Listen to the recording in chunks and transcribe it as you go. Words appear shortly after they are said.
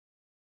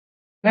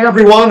Hey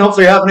everyone,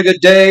 hopefully you're having a good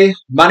day.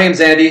 My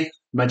name's Andy.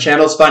 My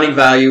channel is Finding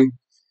Value.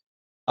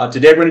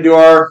 Today we're going to do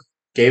our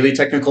daily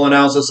technical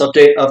analysis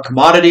update of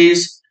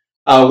commodities.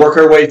 Work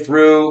our way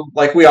through,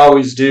 like we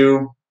always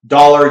do,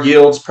 dollar,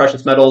 yields,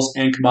 precious metals,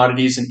 and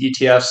commodities and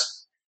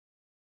ETFs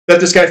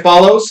that this guy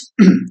follows.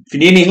 If you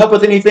need any help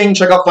with anything,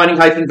 check out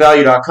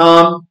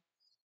finding-value.com.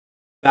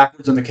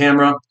 Backwards on the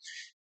camera.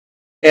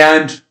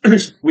 And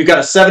we've got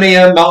a 7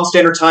 a.m. Mountain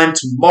Standard Time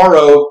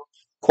tomorrow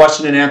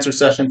question and answer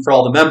session for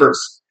all the members.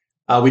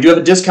 We do have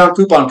a discount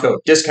coupon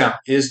code. Discount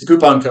is the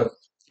coupon code.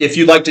 If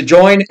you'd like to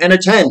join and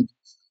attend,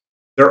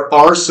 there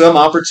are some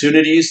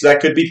opportunities that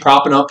could be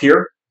propping up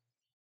here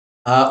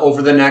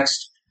over the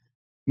next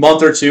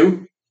month or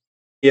two.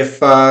 If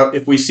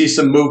we see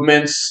some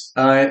movements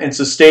and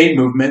sustained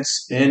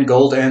movements in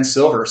gold and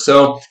silver.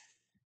 So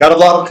got a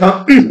lot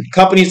of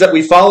companies that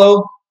we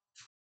follow.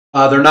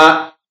 They're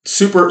not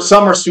super,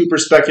 some are super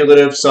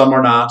speculative, some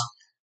are not.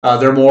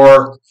 They're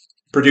more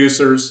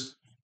producers,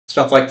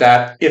 stuff like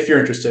that, if you're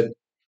interested.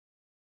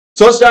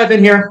 So let's dive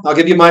in here. I'll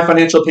give you my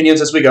financial opinions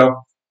as we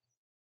go.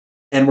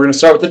 And we're going to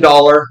start with the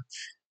dollar.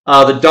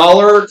 The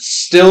dollar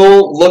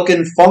still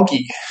looking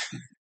funky.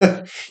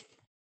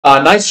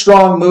 Nice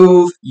strong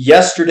move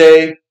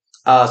yesterday.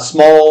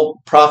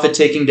 Small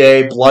profit-taking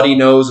day. Bloody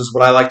nose is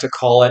what I like to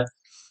call it.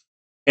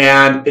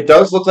 And it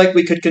does look like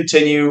we could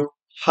continue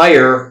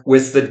higher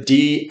with the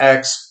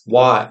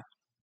DXY.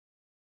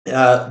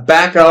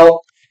 Back out.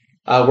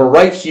 We're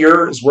right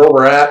here is where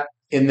we're at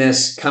in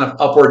this kind of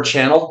upward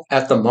channel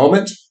at the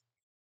moment.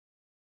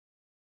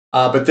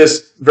 But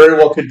this very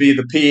well could be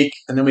the peak,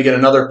 and then we get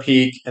another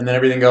peak, and then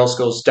everything else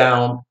goes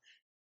down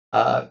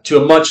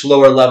to a much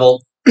lower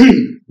level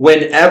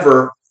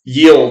whenever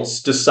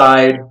yields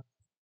decide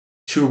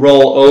to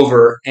roll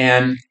over.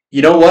 And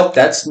you know what?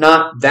 That's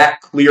not that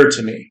clear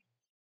to me.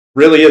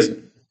 Really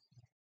isn't.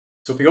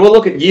 So if we go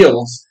look at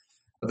yields,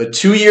 the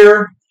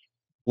 2-year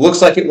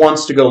looks like it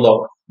wants to go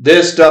lower.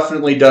 This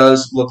definitely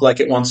does look like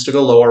it wants to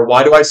go lower.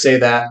 Why do I say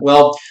that?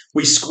 Well,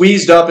 we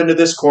squeezed up into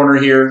this corner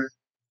here.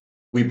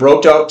 We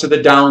broke out to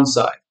the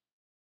downside.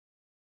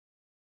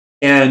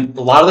 And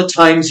a lot of the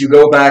times you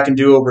go back and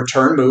do a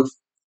return move.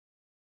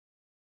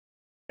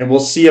 And we'll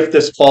see if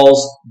this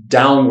falls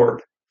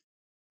downward.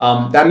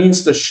 That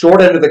means the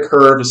short end of the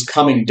curve is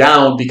coming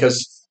down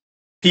because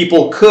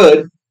people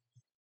could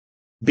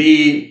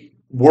be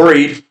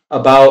worried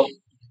about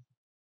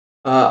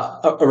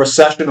a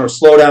recession or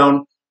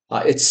slowdown.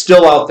 It's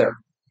still out there.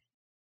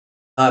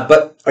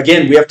 But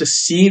again, we have to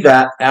see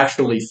that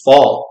actually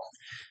fall.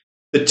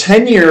 The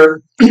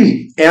 10-year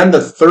and the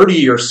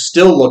 30-year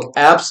still look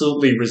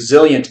absolutely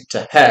resilient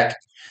to heck.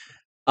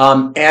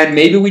 And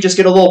maybe we just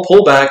get a little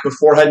pullback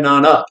before heading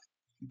on up.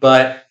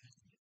 But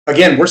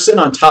again, we're sitting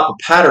on top of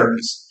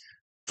patterns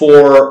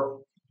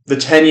for the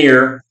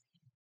 10-year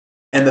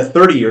and the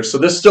 30-year. So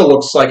this still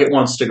looks like it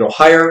wants to go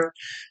higher.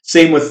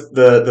 Same with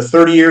the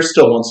 30-year,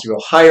 still wants to go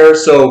higher.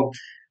 So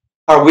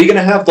are we going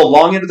to have the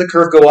long end of the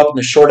curve go up and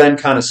the short end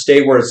kind of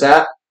stay where it's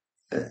at?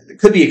 It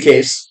could be a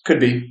case. Could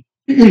be.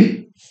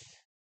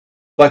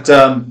 But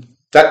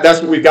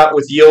that's what we've got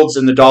with yields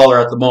in the dollar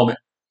at the moment.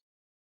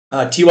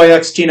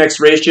 TYX, TNX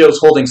ratio is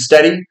holding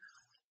steady.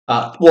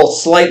 Well,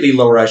 slightly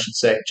lower, I should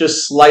say.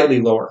 Just slightly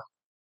lower.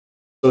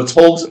 So it's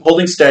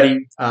holding steady.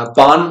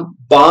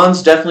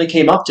 Bonds definitely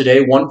came up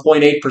today,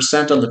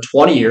 1.8% on the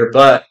 20-year,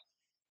 but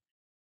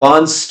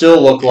bonds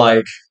still look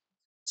like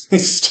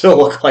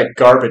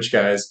garbage,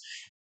 guys.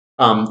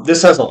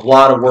 This has a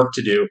lot of work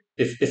to do.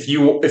 If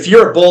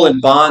you're a bull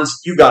in bonds,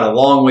 you've got a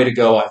long way to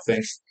go, I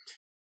think.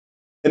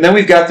 And then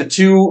we've got the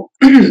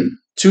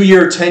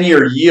 2-year,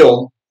 10-year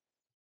yield.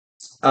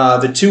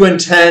 The 2 and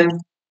 10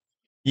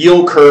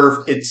 yield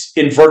curve, it's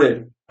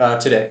inverted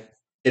today.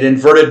 It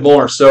inverted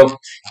more. So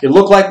it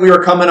looked like we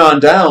were coming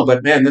on down,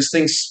 but man, this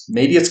thing's,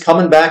 maybe it's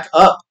coming back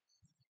up.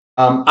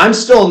 I'm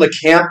still in the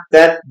camp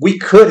that we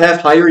could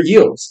have higher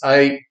yields.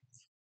 I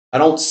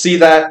don't see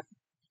that.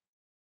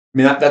 I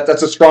mean,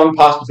 that's a strong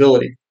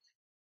possibility.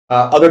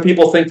 Other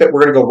people think that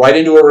we're going to go right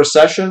into a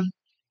recession,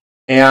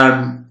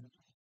 and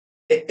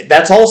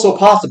that's also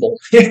possible.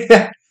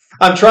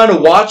 I'm trying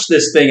to watch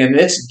this thing, and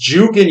it's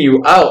juking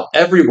you out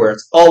everywhere.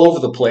 It's all over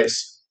the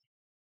place.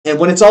 And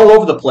when it's all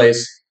over the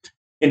place,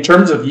 in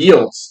terms of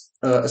yields,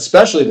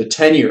 especially the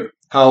 10-year,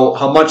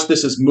 how much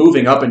this is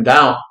moving up and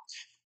down,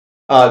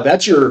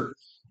 that's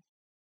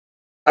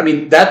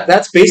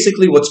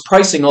basically what's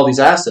pricing all these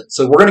assets.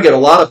 So we're going to get a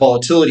lot of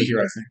volatility here,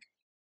 I think,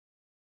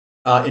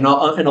 in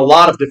a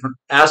lot of different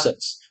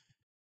assets.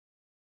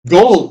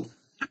 Gold.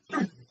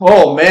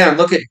 Oh, man,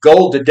 look at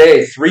gold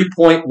today,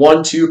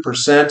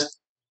 3.12%.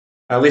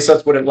 At least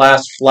that's what it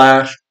last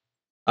flashed.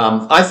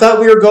 I thought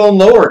we were going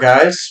lower,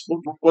 guys.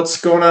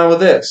 What's going on with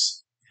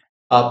this?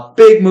 A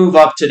big move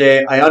up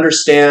today. I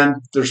understand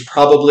there's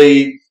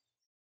probably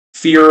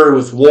fear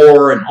with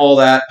war and all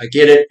that. I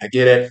get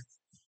it.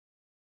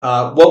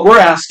 What we're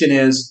asking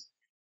is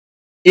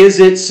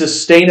it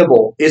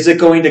sustainable? Is it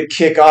going to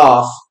kick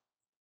off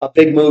a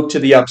big move to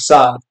the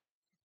upside?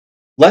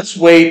 Let's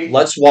wait.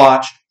 Let's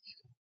watch.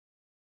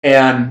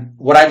 And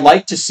what I'd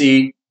like to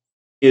see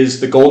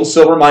is the gold and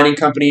silver mining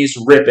companies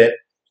rip it.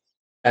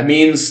 That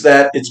means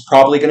that it's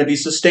probably going to be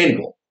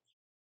sustainable.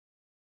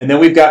 And then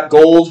we've got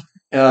gold,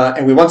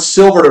 and we want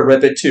silver to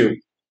rip it too.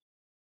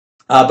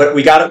 But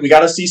we got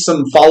to see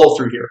some follow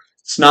through here.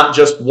 It's not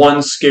just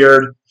one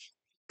scared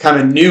kind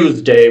of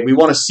news day. We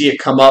want to see it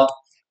come up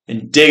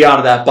and dig out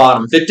of that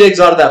bottom. If it digs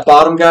out of that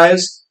bottom,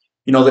 guys,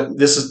 you know,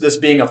 this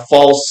being a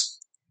false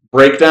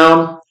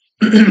breakdown.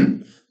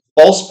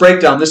 False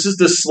breakdown. This is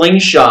the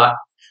slingshot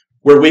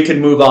where we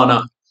can move on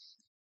up.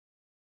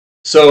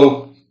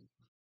 So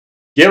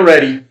get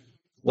ready.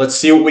 Let's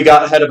see what we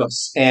got ahead of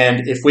us.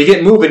 And if we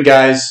get moving,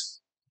 guys,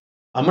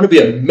 I'm going to be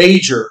a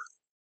major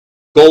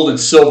gold and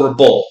silver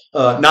bull.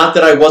 Not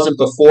that I wasn't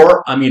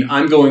before. I mean,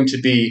 I'm going to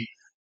be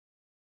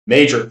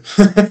major.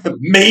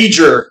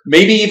 Major.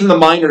 Maybe even the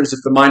miners if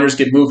the miners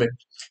get moving.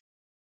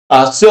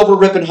 Silver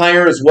ripping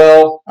higher as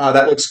well.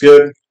 That looks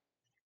good.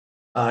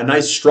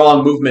 Nice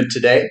strong movement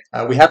today.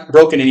 We haven't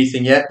broken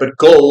anything yet, but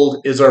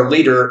gold is our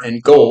leader,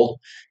 and gold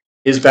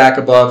is back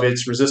above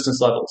its resistance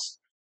levels.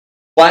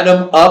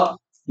 Platinum up,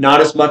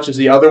 not as much as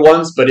the other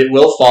ones, but it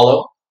will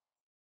follow.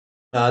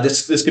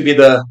 This could be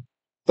the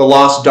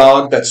lost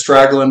dog that's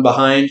straggling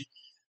behind,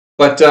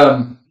 but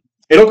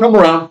it'll come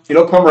around.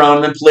 It'll come around.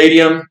 And then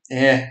palladium,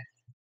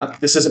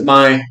 this isn't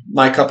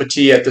my cup of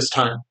tea at this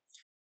time.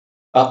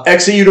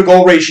 XAU to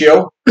gold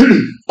ratio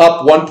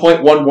up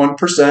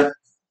 1.11%.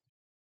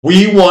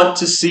 We want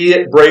to see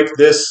it break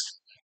this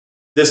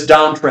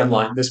downtrend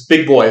line, this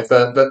big boy,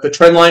 the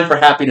trend line for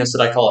happiness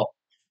that I call it.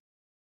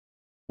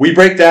 We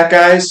break that,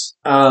 guys.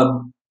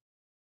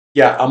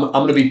 Yeah, I'm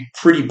going to be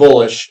pretty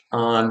bullish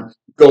on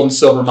gold and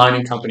silver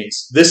mining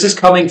companies. This is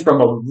coming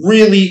from a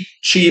really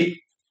cheap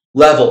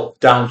level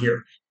down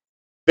here.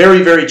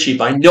 Very, very cheap.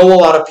 I know a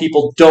lot of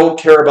people don't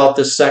care about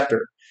this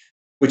sector,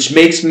 which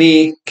makes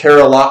me care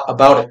a lot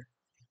about it.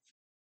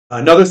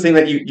 Another thing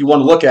that you want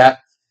to look at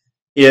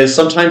is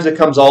sometimes it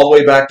comes all the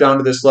way back down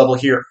to this level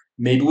here.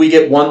 Maybe we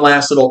get one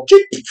last little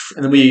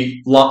and then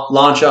we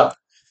launch up.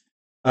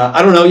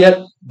 I don't know yet,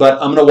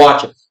 but I'm going to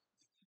watch it.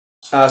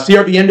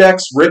 CRB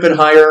index ripping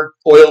higher.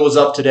 Oil was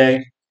up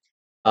today.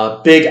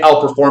 Big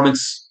outperformance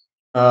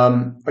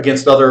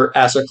against other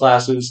asset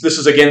classes. This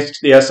is against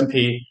the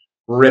S&P,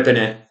 ripping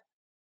it.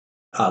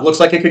 Looks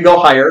like it could go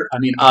higher. I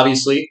mean,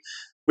 obviously,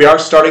 we are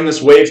starting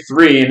this wave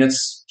 3, and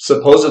it's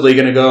supposedly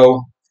going to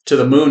go to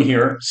the moon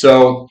here.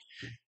 So,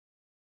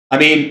 I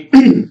mean,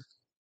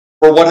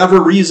 for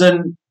whatever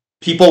reason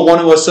people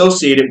want to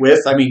associate it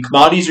with, I mean,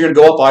 commodities are going to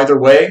go up either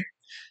way.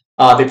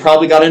 They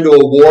probably got into a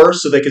war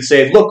so they could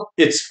say, look,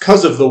 it's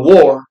because of the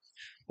war.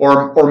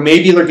 Or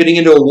maybe they're getting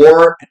into a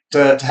war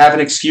to have an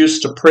excuse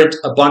to print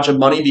a bunch of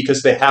money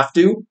because they have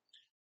to.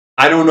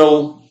 I don't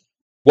know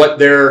what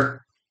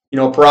their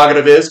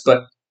prerogative is,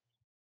 but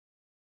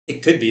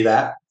it could be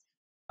that.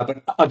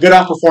 But a good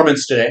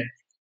outperformance today.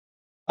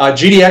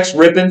 GDX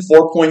ripping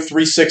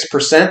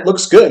 4.36%.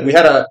 Looks good. We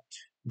had a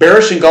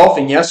bearish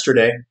engulfing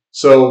yesterday,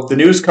 so the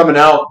news coming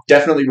out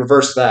definitely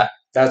reversed that.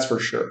 That's for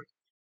sure.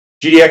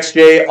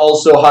 GDXJ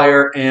also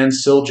higher, and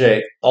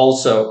SILJ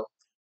also.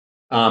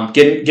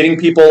 Getting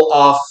people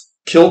off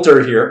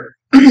kilter here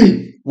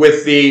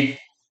with the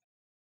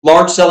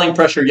large selling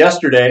pressure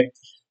yesterday.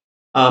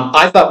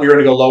 I thought we were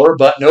going to go lower,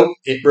 but nope,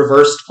 it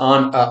reversed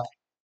on up.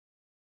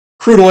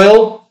 Crude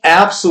oil,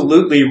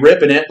 absolutely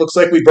ripping it. Looks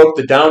like we broke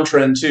the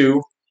downtrend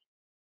too.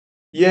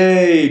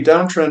 Yay,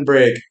 downtrend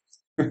break.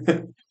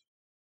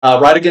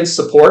 Right against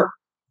support.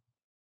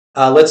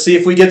 Let's see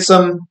if we get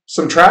some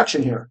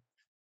traction here.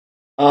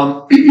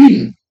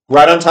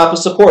 Right on top of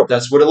support.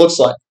 That's what it looks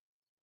like.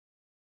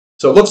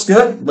 So it looks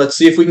good. Let's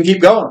see if we can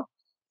keep going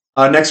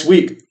next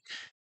week.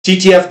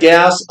 TTF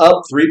gas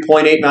up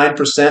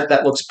 3.89%.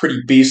 That looks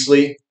pretty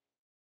beastly.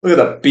 Look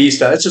at the beast.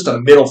 That's just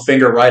a middle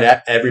finger right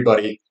at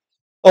everybody.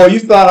 Oh, you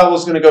thought I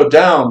was going to go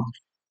down.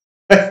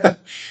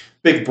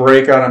 Big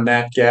breakout on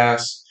nat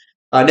gas.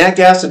 Nat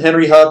gas and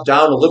Henry Hub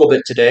down a little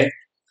bit today.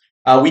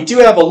 We do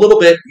have a little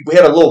bit, we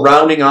had a little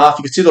rounding off.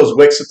 You can see those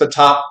wicks at the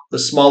top, the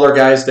smaller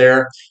guys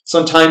there.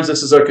 Sometimes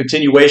this is a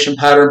continuation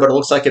pattern, but it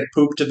looks like it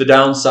pooped to the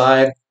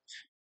downside.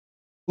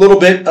 A little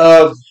bit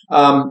of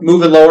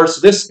moving lower.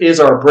 So this is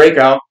our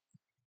breakout.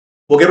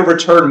 We'll get a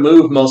return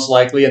move most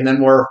likely, and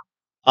then we're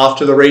off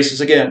to the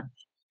races again.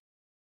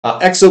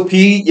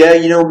 XOP, yeah,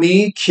 you know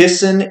me,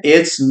 kissing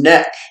its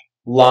neck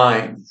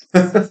line.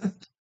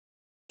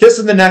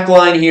 Kissing the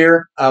neckline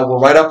here. We're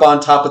right up on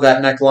top of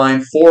that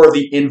neckline for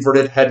the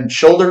inverted head and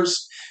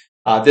shoulders.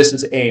 This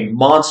is a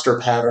monster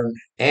pattern,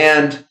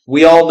 and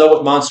we all know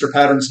what monster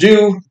patterns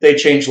do. They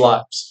change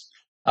lives.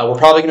 We're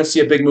probably going to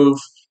see a big move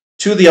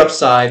to the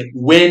upside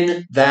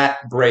when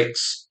that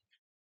breaks.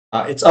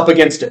 It's up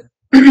against it.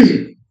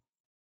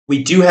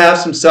 We do have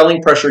some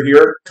selling pressure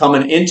here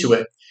coming into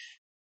it,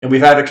 and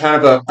we've had a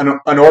kind of an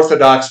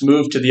unorthodox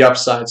move to the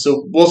upside.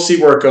 So we'll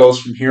see where it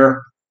goes from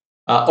here.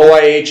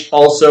 OIH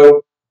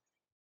also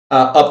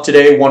up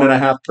today,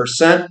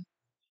 1.5%. I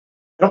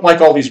don't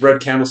like all these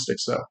red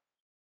candlesticks, though.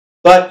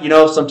 But,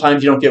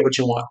 sometimes you don't get what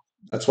you want.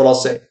 That's what I'll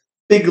say.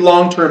 big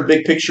long-term,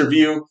 big picture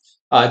view,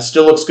 it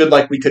still looks good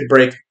like we could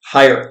break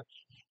higher.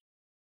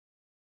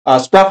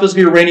 Sprott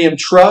Uranium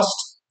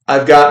Trust.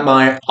 I've got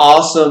my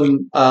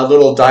awesome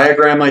little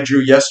diagram I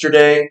drew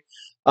yesterday.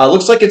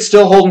 Looks like it's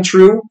still holding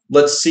true.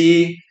 Let's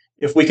see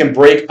if we can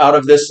break out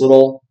of this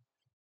little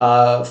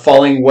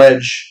falling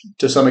wedge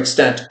to some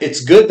extent.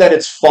 It's good that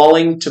it's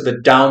falling to the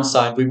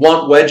downside. We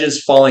want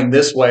wedges falling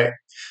this way.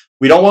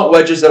 We don't want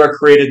wedges that are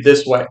created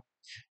this way,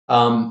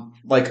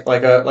 like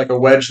a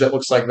wedge that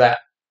looks like that.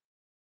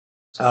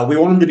 We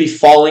want them to be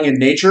falling in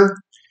nature,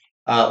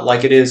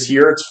 like it is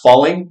here. It's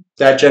falling.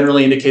 That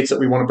generally indicates that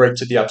we want to break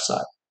to the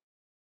upside.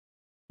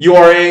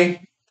 URA,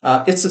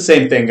 it's the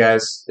same thing,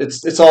 guys.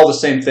 It's all the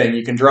same thing.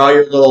 You can draw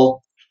your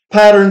little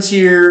patterns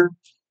here,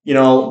 you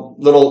know,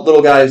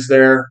 little guys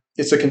there.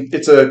 It's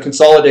a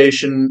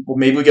consolidation. Well,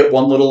 maybe we get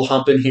one little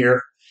hump in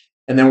here,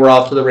 and then we're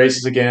off to the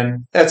races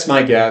again. That's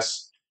my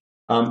guess.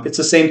 It's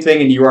the same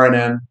thing in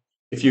URNN.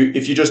 If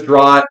you just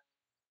draw it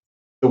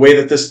the way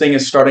that this thing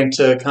is starting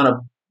to kind of,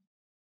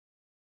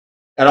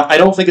 I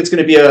don't think it's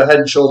going to be a head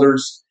and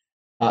shoulders.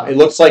 It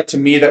looks like to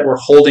me that we're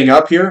holding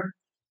up here.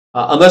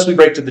 Unless we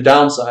break to the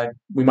downside,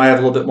 we might have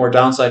a little bit more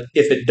downside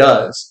if it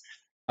does.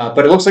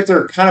 But it looks like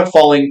they're kind of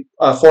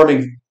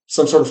forming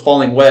some sort of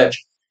falling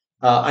wedge.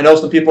 I know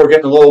some people are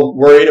getting a little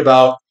worried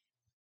about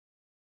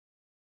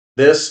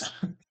this.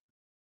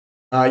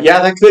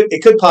 Yeah,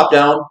 it could pop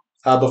down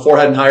before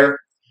heading higher.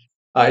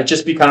 It'd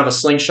just be kind of a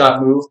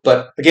slingshot move.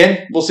 But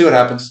again, we'll see what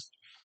happens.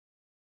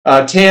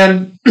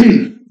 TAN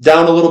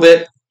down a little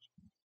bit.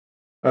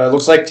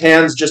 Looks like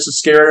TAN's just as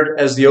scared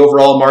as the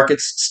overall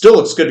markets. Still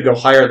looks good to go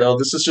higher though.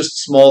 This is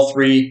just small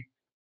 3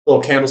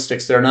 little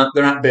candlesticks. They're not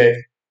big.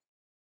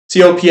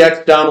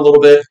 COPX down a little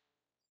bit.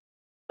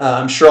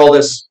 I'm sure all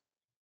this,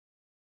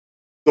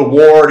 the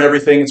war and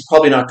everything, it's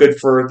probably not good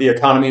for the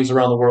economies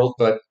around the world,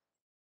 but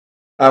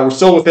we're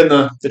still within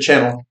the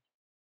channel.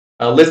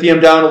 Lithium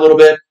down a little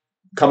bit,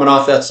 coming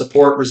off that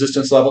support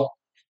resistance level.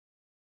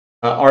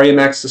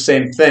 REMX the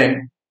same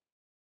thing.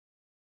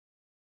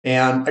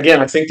 And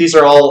again, I think these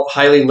are all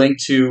highly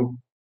linked to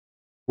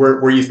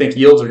where you think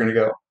yields are going to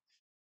go.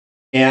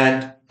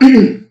 And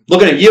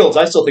looking at yields,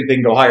 I still think they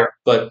can go higher,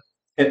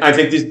 and I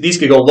think these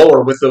could go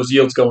lower with those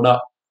yields going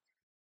up.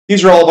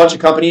 These are all a bunch of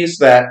companies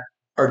that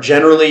are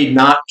generally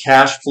not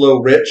cash flow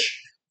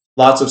rich.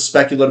 Lots of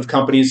speculative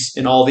companies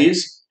in all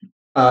these,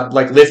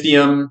 like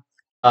lithium,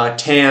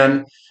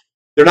 TAN.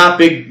 They're not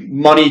big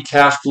money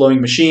cash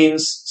flowing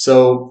machines,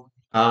 so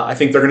I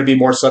think they're going to be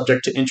more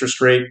subject to interest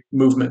rate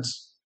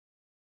movements.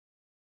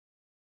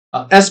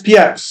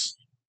 SPX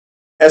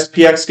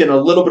getting a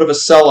little bit of a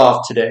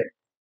sell-off today.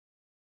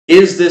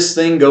 Is this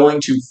thing going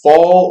to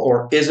fall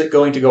or is it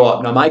going to go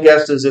up? Now, my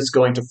guess is it's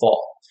going to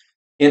fall.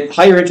 In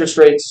higher interest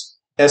rates,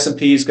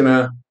 S&P is going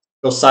to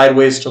go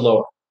sideways to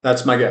lower.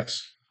 That's my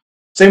guess.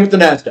 Same with the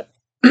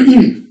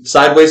NASDAQ.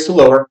 Sideways to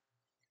lower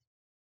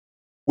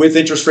with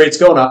interest rates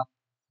going up.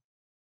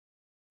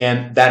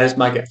 And that is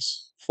my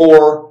guess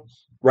for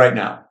right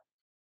now.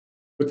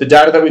 With the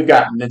data that we've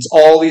gotten, it's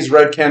all these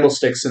red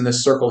candlesticks in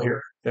this circle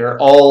here. They're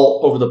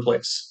all over the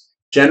place.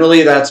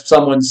 Generally, that's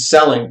someone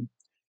selling,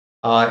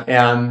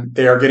 and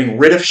they are getting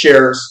rid of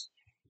shares,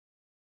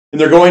 and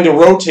they're going to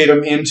rotate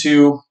them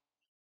into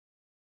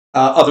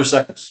other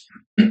sectors.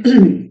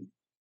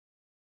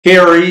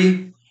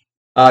 KRE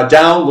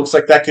down, looks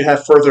like that could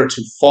have further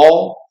to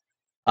fall.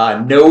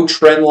 No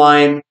trend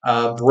line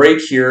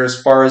break here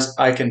as far as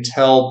I can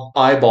tell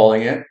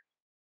eyeballing it.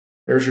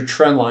 There's your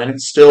trend line.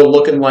 It's still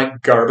looking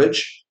like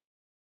garbage.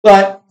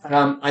 But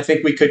I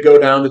think we could go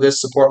down to this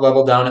support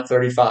level down at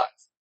 35.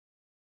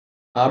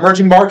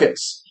 Emerging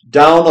markets,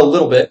 down a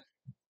little bit,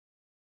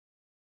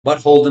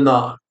 but holding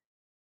on.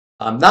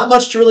 Not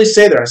much to really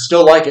say there. I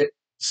still like it.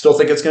 Still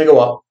think it's going to go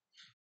up.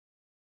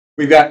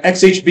 We've got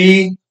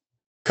XHB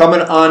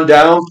coming on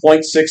down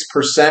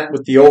 0.6%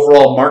 with the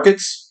overall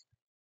markets.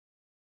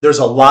 There's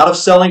a lot of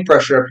selling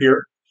pressure up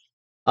here.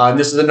 And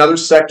this is another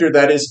sector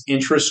that is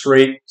interest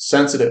rate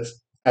sensitive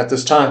at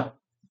this time.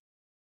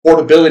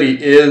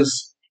 Affordability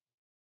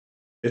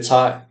it's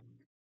high.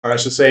 Or I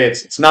should say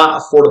it's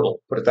not affordable,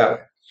 put it that way.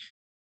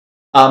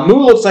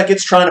 MOO looks like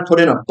it's trying to put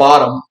in a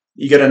bottom.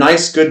 You get a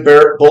nice, good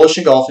bullish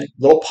engulfing,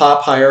 little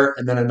pop higher,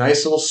 and then a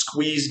nice little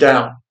squeeze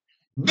down.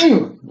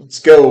 Boom! Let's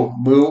go,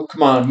 MOO.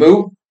 Come on,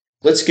 MOO.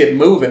 Let's get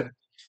moving.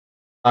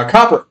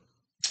 Copper.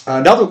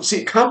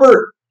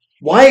 Copper,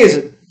 why is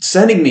it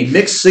sending me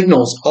mixed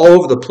signals all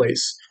over the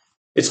place?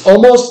 It's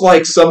almost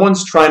like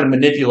someone's trying to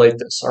manipulate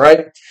this, all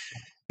right?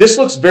 This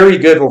looks very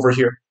good over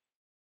here.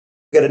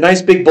 Got a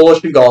nice big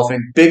bullish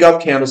engulfing, big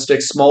up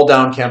candlestick, small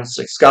down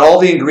candlestick. It's got all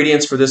the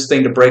ingredients for this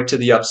thing to break to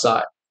the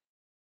upside.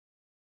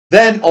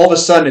 Then all of a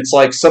sudden, it's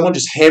like someone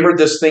just hammered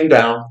this thing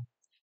down.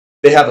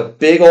 They have a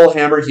big old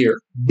hammer here.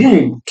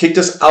 Boom! Kicked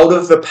us out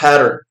of the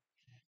pattern.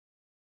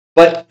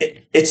 But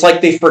it's like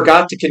they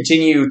forgot to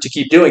continue to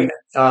keep doing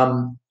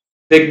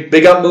it.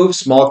 Big up move,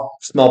 small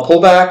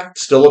pullback.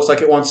 Still looks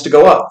like it wants to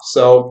go up.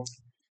 So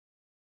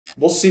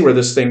we'll see where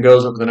this thing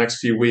goes over the next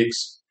few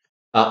weeks.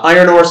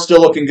 Iron ore still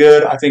looking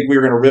good. I think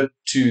we're going to rip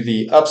to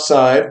the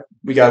upside.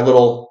 We got a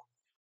little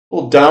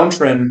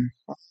downtrend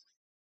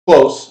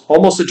close,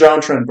 almost a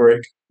downtrend break.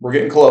 We're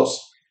getting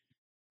close.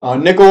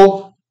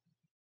 Nickel,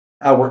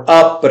 we're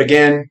up, but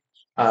again,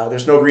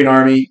 there's no green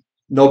army,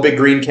 no big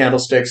green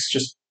candlesticks.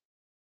 Just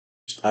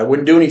I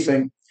wouldn't do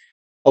anything.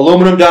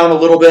 Aluminum down a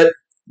little bit.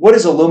 What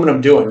is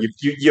aluminum doing?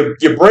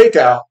 You break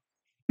out,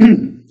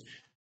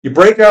 you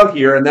break out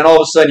here, and then all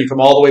of a sudden you come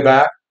all the way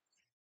back.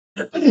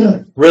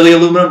 Really,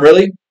 aluminum?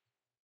 Really?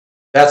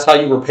 That's how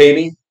you repay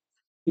me?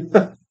 Here's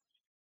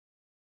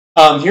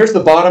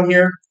the bottom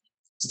here.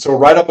 So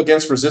right up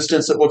against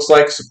resistance, it looks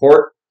like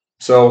support.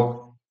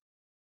 So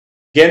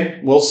again,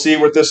 we'll see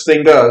what this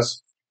thing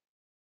does,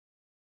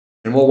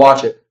 and we'll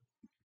watch it.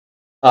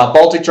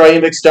 Baltic Dry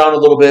Index down a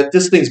little bit.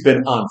 This thing's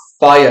been on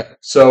fire,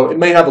 so it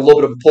may have a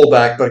little bit of a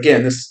pullback, but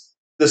again, this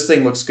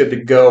thing looks good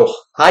to go.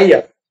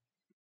 Higher,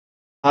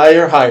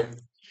 higher, higher.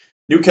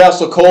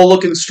 Newcastle coal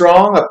looking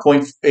strong at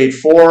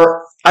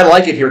 0.84. I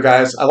like it here,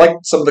 guys. I like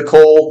some of the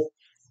coal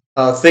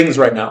things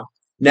right now.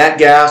 Nat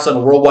gas on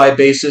a worldwide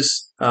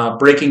basis,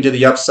 breaking to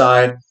the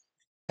upside.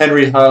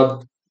 Henry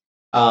Hub,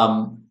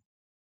 the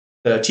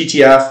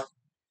TTF.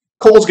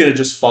 Coal's going to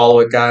just follow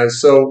it, guys.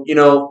 So,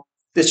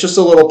 it's just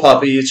a little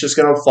puppy. It's just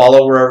going to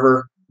follow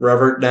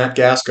wherever nat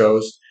gas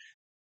goes.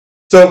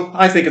 So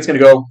I think it's going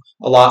to go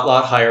a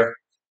lot higher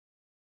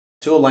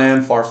to a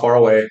land far, far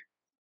away,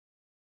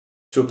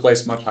 to a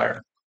place much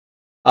higher.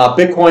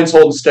 Bitcoin's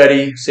holding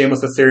steady. Same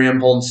with Ethereum,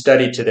 holding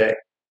steady today.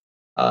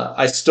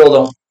 I still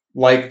don't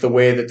like the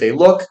way that they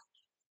look,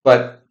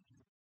 but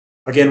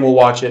again, we'll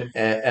watch it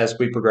as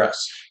we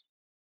progress.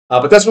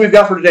 But that's what we've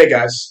got for today,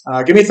 guys.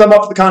 Give me a thumb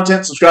up for the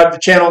content, subscribe to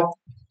the channel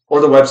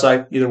or the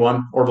website, either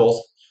one or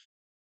both.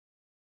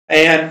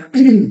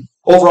 And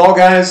overall,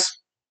 guys,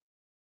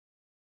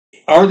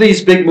 are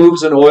these big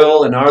moves in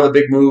oil and are the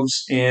big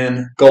moves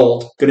in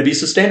gold going to be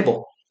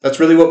sustainable? That's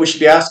really what we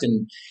should be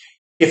asking.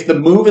 If the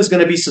move is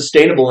going to be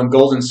sustainable in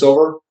gold and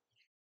silver,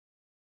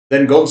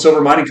 then gold and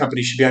silver mining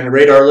companies should be on your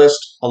radar list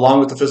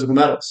along with the physical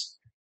metals.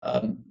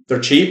 They're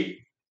cheap,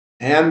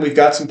 and we've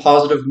got some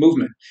positive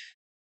movement.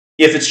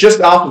 If it's just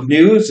off of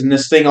news and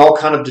this thing all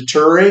kind of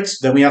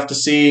deteriorates, then we have to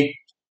see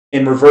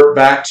and revert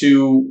back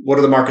to what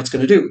are the markets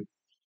going to do.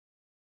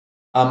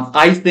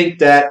 I think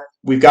that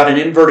we've got an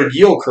inverted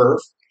yield curve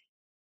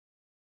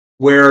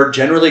where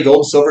generally gold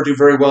and silver do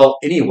very well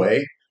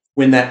anyway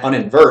when that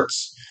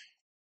uninverts.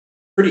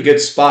 Pretty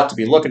good spot to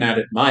be looking at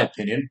it, in my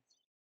opinion.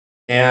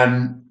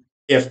 And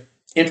if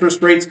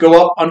interest rates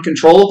go up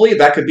uncontrollably,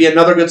 that could be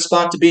another good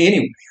spot to be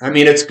anyway. I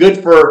mean, it's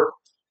good for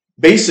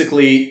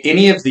basically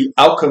any of the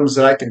outcomes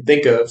that I can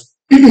think of.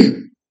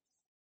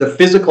 The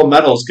physical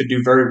metals could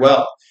do very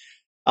well.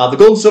 The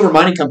gold and silver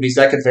mining companies,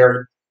 that could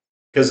vary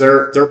because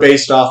they're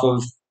based off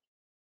of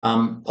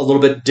a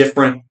little bit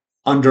different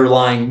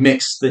underlying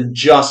mix than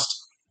just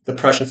the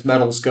precious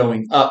metals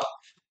going up.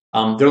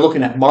 They're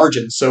looking at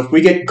margins. So if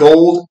we get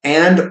gold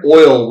and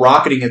oil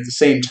rocketing at the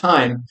same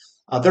time,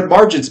 their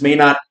margins may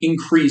not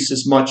increase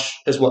as much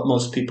as what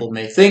most people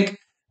may think.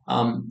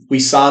 We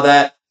saw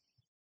that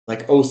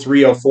like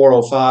 03,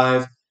 04,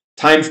 05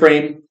 time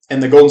frame,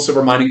 and the gold and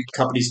silver mining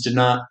companies did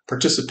not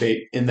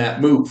participate in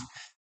that move.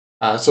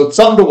 So it's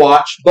something to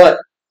watch, but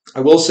I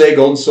will say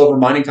gold and silver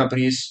mining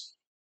companies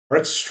are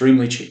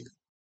extremely cheap.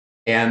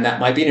 And that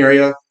might be an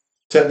area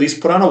to at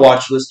least put on a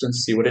watch list and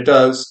see what it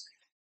does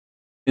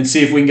and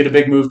see if we can get a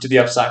big move to the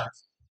upside.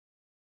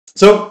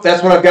 So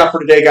that's what I've got for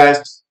today,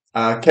 guys.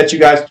 Catch you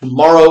guys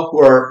tomorrow who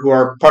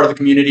are part of the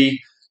community,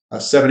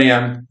 7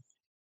 a.m.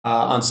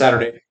 On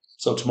Saturday.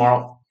 So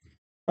tomorrow.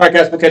 All right,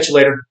 guys, we'll catch you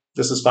later.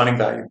 This is Finding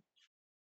Value.